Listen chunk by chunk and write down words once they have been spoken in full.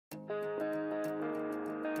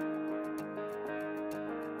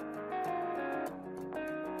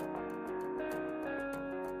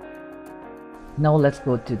Now let's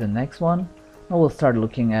go to the next one. Now we'll start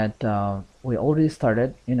looking at we already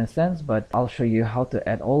started in a sense, but I'll show you how to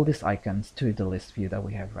add all these icons to the list view that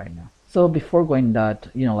we have right now. So before going that,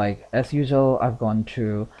 like as usual, I've gone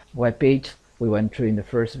through web page we went through in the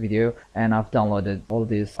first video, and I've downloaded all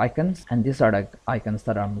these icons, and these are the icons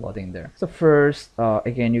that I'm loading there. So first,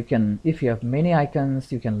 again, you can, if you have many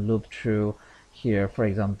icons, you can loop through here. For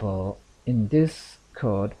example, in this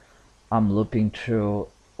code, I'm looping through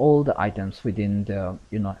all the items within the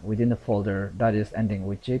within the folder that is ending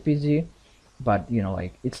with JPG, but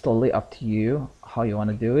like it's totally up to you how you want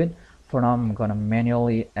to do it. For now, I'm gonna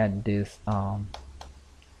manually add these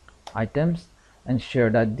items and share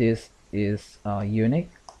that this is unique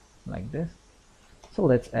like this. So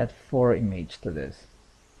let's add 4 images to this,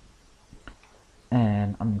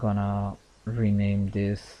 and I'm gonna rename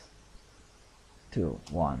this to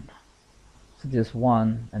 1. So just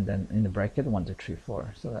 1, and then in the bracket 1 2 3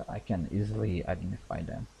 4, so that I can easily identify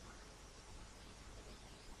them.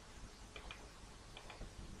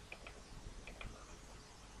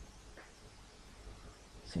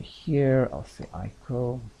 So here I'll say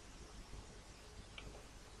ICO.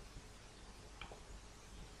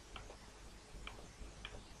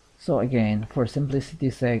 So again, for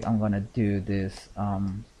simplicity's sake, I'm gonna do this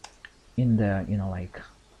in the like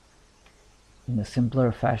in a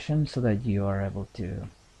simpler fashion so that you are able to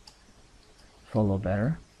follow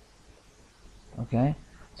better. Okay,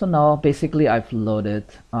 so now basically I've loaded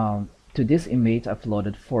to this image, I've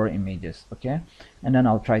loaded 4 images. Okay, and then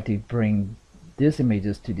I'll try to bring these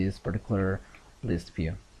images to this particular list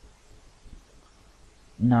view.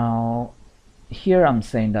 Now here I'm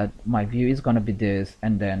saying that my view is going to be this,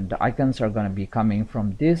 and then the icons are going to be coming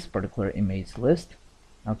from this particular image list.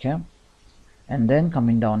 Okay, and then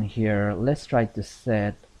coming down here, let's try to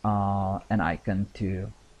set an icon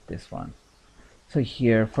to this one. So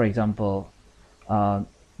here, for example,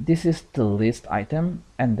 this is the list item,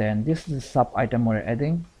 and then this is the sub item we're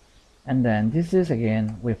adding, and then this is,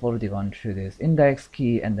 again, we've already gone through this index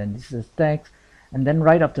key, and then this is text, and then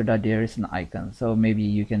right after that there is an icon. So maybe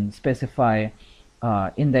you can specify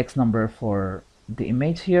index number for the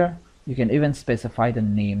image here. You can even specify the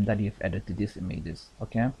name that you've added to these images.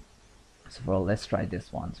 Okay, so well, let's try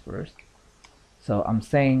this once first. So I'm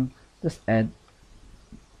saying just add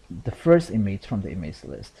the first image from the image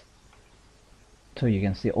list. So you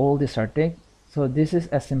can see all these are ticked. So this is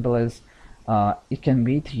as simple as it can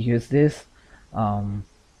be to use this.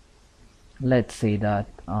 Let's say that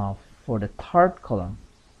for the third column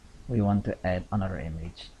we want to add another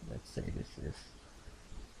image. Let's say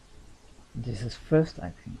this is first,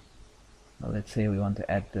 I think. Well, let's say we want to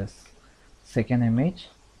add this second image.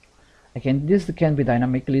 Again, this can be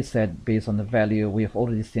dynamically set based on the value. We have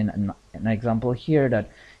already seen an example here that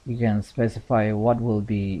you can specify what will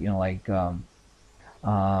be the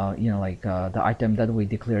item that we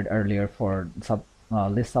declared earlier for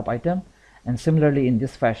list sub item, and similarly in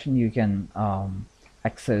this fashion you can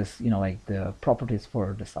access the properties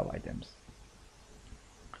for the sub items.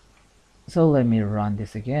 So let me run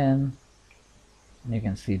this again, and you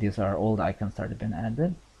can see these are all the icons that have been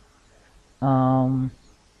added.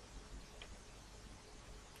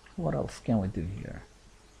 What else can we do here?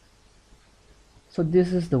 So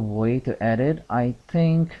this is the way to add it. I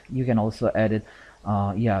think you can also add it.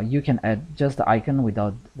 Yeah, you can add just the icon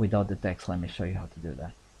without the text. Let me show you how to do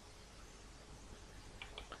that.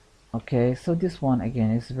 Okay, so this one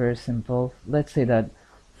again is very simple. Let's say that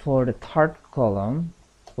for the third column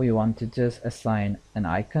we want to just assign an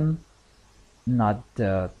icon, not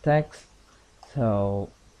the text. So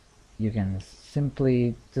you can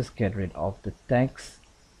simply just get rid of the text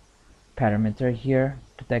parameter here.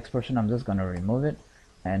 The text portion, I'm just going to remove it,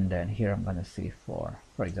 and then here I'm going to see for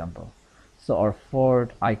example. So our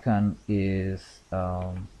fourth icon is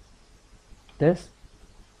this.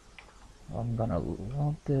 I'm gonna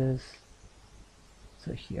load this.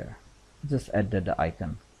 So here, just added the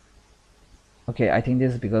icon. Okay, I think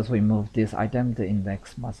this is because we moved this item, the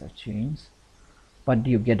index must have changed, but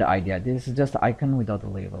you get the idea. This is just the icon without the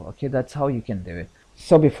label. Okay, that's how you can do it.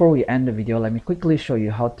 So before we end the video, let me quickly show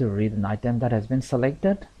you how to read an item that has been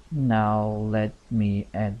selected. Now let me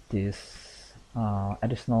add this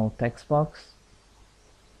additional text box.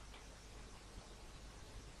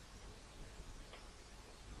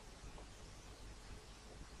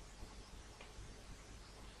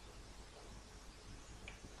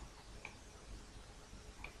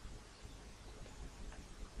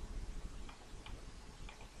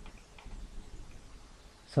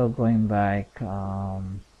 So going back,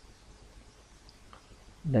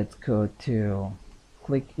 let's go to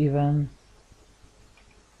click event.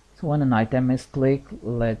 So when an item is clicked,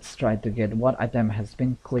 let's try to get what item has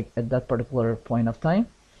been clicked at that particular point of time.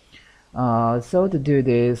 So to do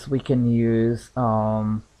this, we can use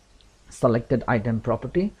selected item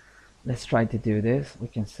property. Let's try to do this. We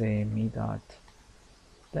can say me dot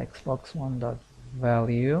textbox1 dot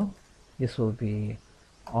value. This will be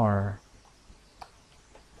our.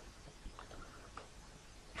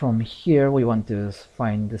 From here, we want to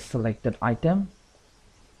find the selected item,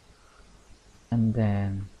 and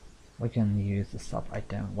then we can use the sub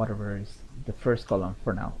item, whatever is the first column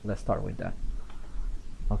for now. Let's start with that.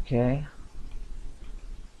 Okay,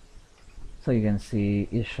 so you can see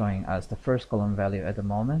it's showing us the first column value at the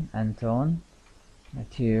moment, and so on,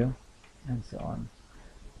 Matthew, and so on,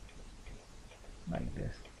 like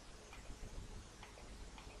this.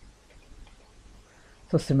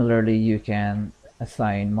 So similarly, you can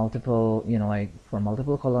assign multiple, like for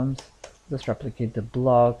multiple columns, just replicate the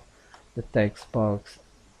block, the text box.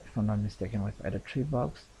 If I'm not mistaken, we've added 3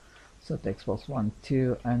 box. So text box 1,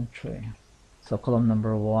 2, and 3. So column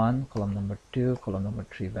number 1, column number 2, column number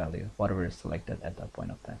 3 value, whatever is selected at that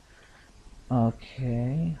point of time.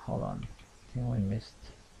 Okay, hold on. I think we missed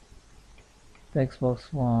text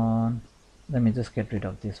box 1. Let me just get rid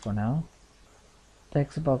of this for now.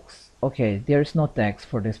 Text box, okay, there is no text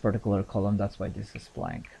for this particular column, that's why this is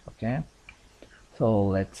blank. Okay, so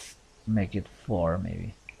let's make it 4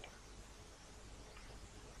 maybe.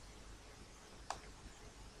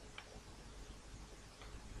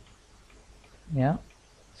 Yeah,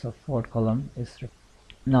 so 4th column is.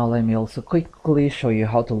 Now let me also quickly show you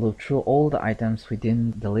how to look through all the items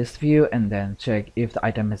within the list view and then check if the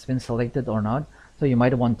item has been selected or not. So you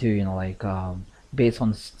might want to, based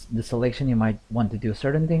on the selection, you might want to do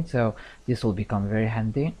certain things, so this will become very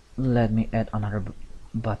handy. Let me add another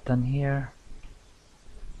button here.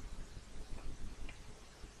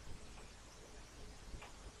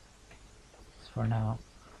 For now,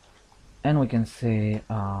 and we can say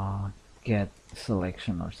get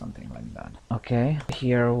selection or something like that. Okay,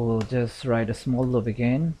 here we'll just write a small loop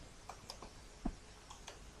again.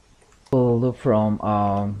 We'll loop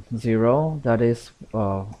from 0, that is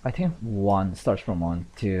I think 1, starts from 1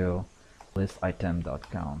 to list item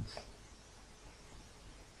dot counts.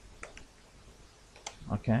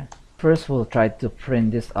 Okay, first we'll try to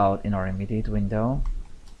print this out in our immediate window.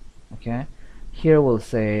 Okay, here we'll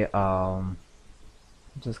say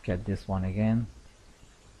just get this one again,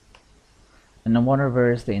 and I want to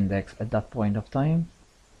reverse the index at that point of time.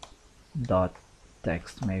 Dot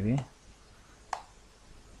text maybe.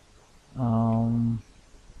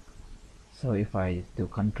 So if I do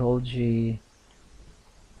Control G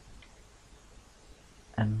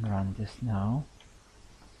and run this now,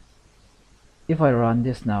 if I run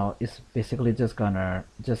this now, it's basically just gonna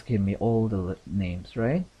give me all the names,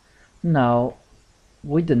 right? Now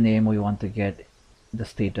with the name, we want to get the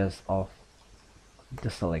status of the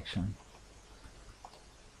selection,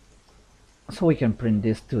 so we can print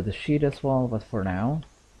this to the sheet as well, but for now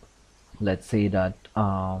let's say that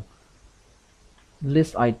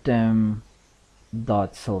list item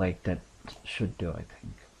dot selected should do, I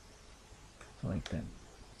think. Selected.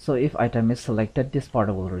 So if item is selected, this part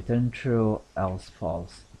will return true, else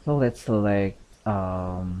false. So let's select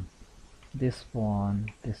this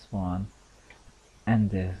one,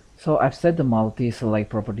 and this. So I've set the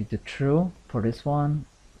multi-select property to true for this one,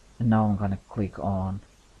 and now I'm gonna click on.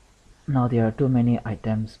 Now there are too many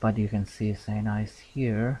items, but you can see say nice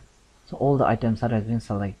here. So all the items that have been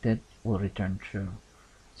selected will return true.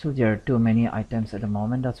 So there are too many items at the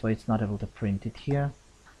moment, that's why it's not able to print it here.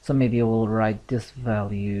 So maybe we'll write this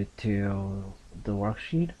value to the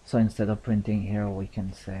worksheet. So instead of printing here, we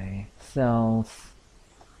can say cells.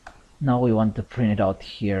 Now we want to print it out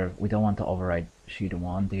here. We don't want to override sheet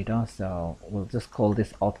 1 data, so we'll just call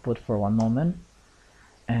this output for one moment,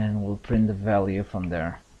 and we'll print the value from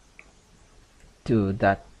there to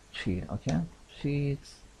that sheet. Okay,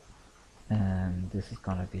 sheets, and this is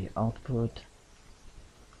gonna be output.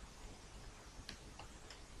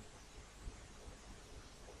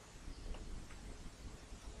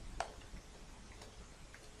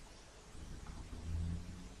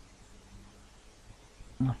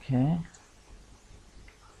 Okay,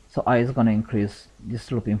 so I is gonna increase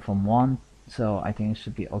this looping from 1, so I think it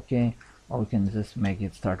should be okay. Or we can just make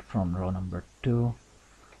it start from row number 2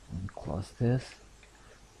 and close this.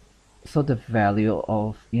 So the value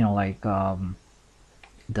of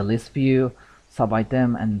the list view sub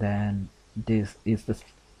item, and then this is the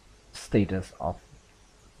status of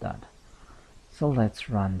that. So let's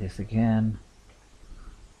run this again.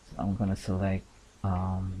 So I'm gonna select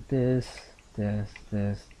this,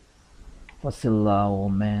 Wasilla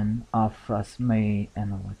woman, Afras May,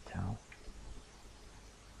 and Watal.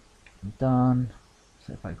 Done.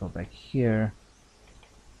 So if I go back here,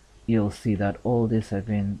 you'll see that all these have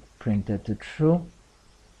been printed to true.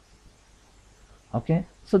 Okay,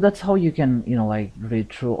 so that's how you can, you know, like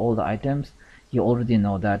read through all the items. You already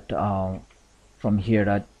know that from here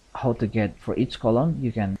that how to get for each column.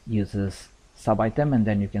 You can use this sub item and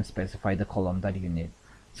then you can specify the column that you need.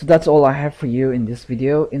 So that's all I have for you in this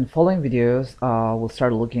video. In following videos, we'll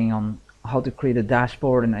start looking on how to create a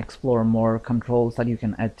dashboard and explore more controls that you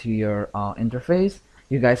can add to your interface.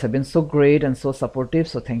 You guys have been so great and so supportive,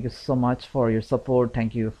 so thank you so much for your support.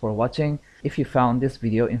 Thank you for watching. If you found this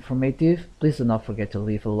video informative, please do not forget to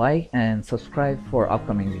leave a like and subscribe for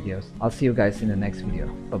upcoming videos. I'll see you guys in the next video.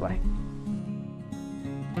 Bye bye.